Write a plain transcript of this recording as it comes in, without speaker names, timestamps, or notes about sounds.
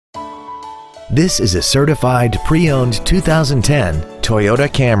This is a certified pre-owned 2010 Toyota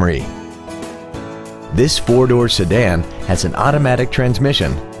Camry. This four-door sedan has an automatic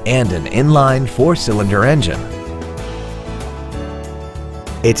transmission and an inline four-cylinder engine.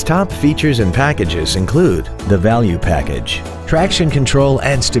 Its top features and packages include the value package, traction control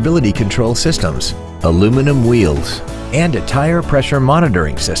and stability control systems, aluminum wheels, and a tire pressure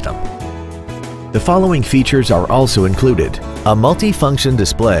monitoring system. The following features are also included: a multi-function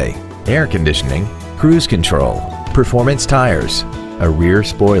display, air conditioning, cruise control, performance tires, a rear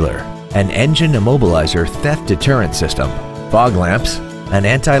spoiler, an engine immobilizer theft deterrent system, fog lamps, an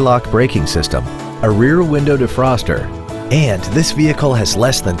anti-lock braking system, a rear window defroster, and this vehicle has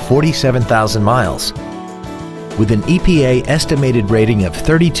less than 47,000 miles. With an EPA estimated rating of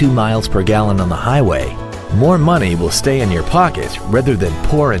 32 miles per gallon on the highway, more money will stay in your pocket rather than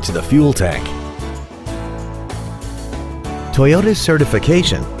pour into the fuel tank. Toyota's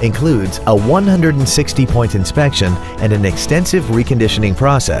certification includes a 160-point inspection and an extensive reconditioning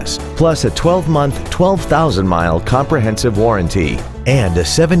process, plus a 12-month, 12,000-mile comprehensive warranty and a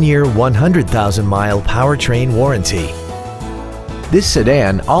 7-year, 100,000-mile powertrain warranty. This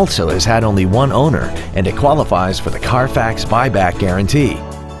sedan also has had only one owner and it qualifies for the Carfax buyback guarantee.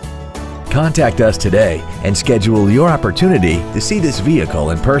 Contact us today and schedule your opportunity to see this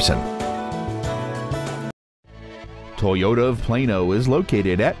vehicle in person. Toyota of Plano is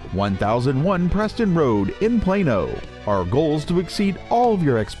located at 1001 Preston Road in Plano. Our goal is to exceed all of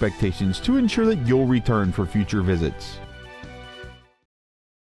your expectations to ensure that you'll return for future visits.